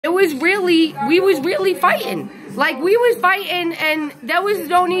It was really, we was really fighting. Like, we was fighting, and there was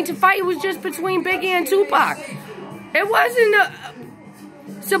no need to fight. It was just between Biggie and Tupac. It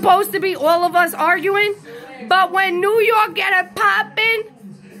wasn't supposed to be all of us arguing. But when New York get it popping,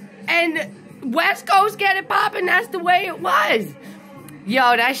 and West Coast get it popping, that's the way it was.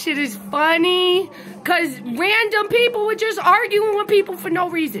 Yo, that shit is funny. Because random people were just arguing with people for no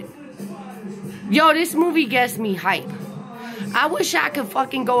reason. Yo, this movie gets me hype. I wish I could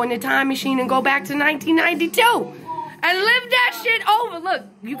fucking go in the time machine and go back to 1992 and live that shit over. Look,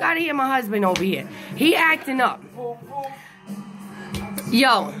 you gotta hear my husband over here. He acting up.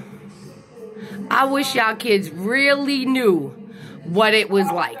 Yo, I wish y'all kids really knew what it was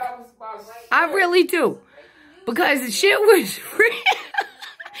like. I really do. Because the shit was real.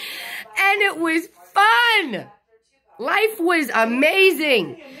 And it was fun. Life was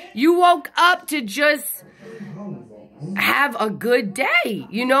amazing. You woke up to just have a good day.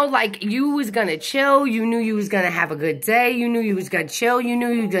 You know, like you was gonna chill. You knew you was gonna have a good day. You knew you was gonna chill. You knew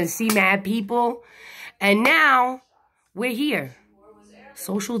you was gonna see mad people. And now we're here.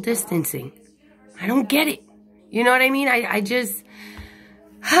 Social distancing. I don't get it. You know what I mean? I just...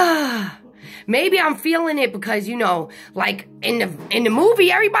 Maybe I'm feeling it because, you know, like in the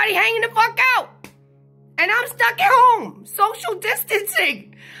movie, everybody hanging the fuck out. And I'm stuck at home. Social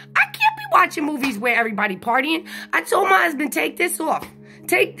distancing. I can't be watching movies where everybody partying. I told my husband, take this off.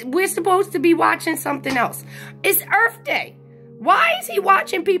 We're supposed to be watching something else. It's Earth Day. Why is he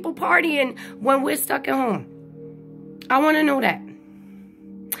watching people partying when we're stuck at home? I want to know that.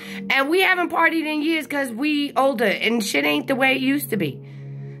 And we haven't partied in years because we older and shit ain't the way it used to be.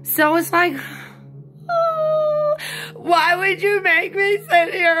 So it's like, oh, why would you make me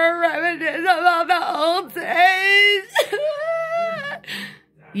sit here and reminisce about the old days?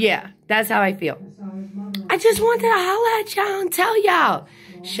 Yeah, that's how I feel. I just wanted to holler at y'all and tell y'all.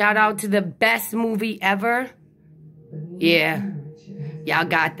 Shout out to the best movie ever. Yeah, y'all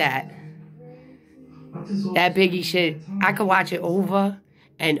got that. That Biggie shit, I could watch it over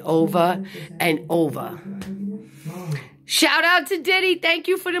and over and over. Shout out to Diddy. Thank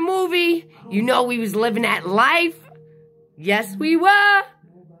you for the movie. You know we was living that life. Yes, we were.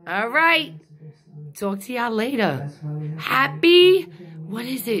 All right. Talk to y'all later. Happy... What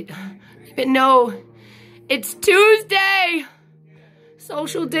is it? I don't even know. It's Tuesday.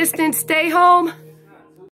 Social distance. Stay home.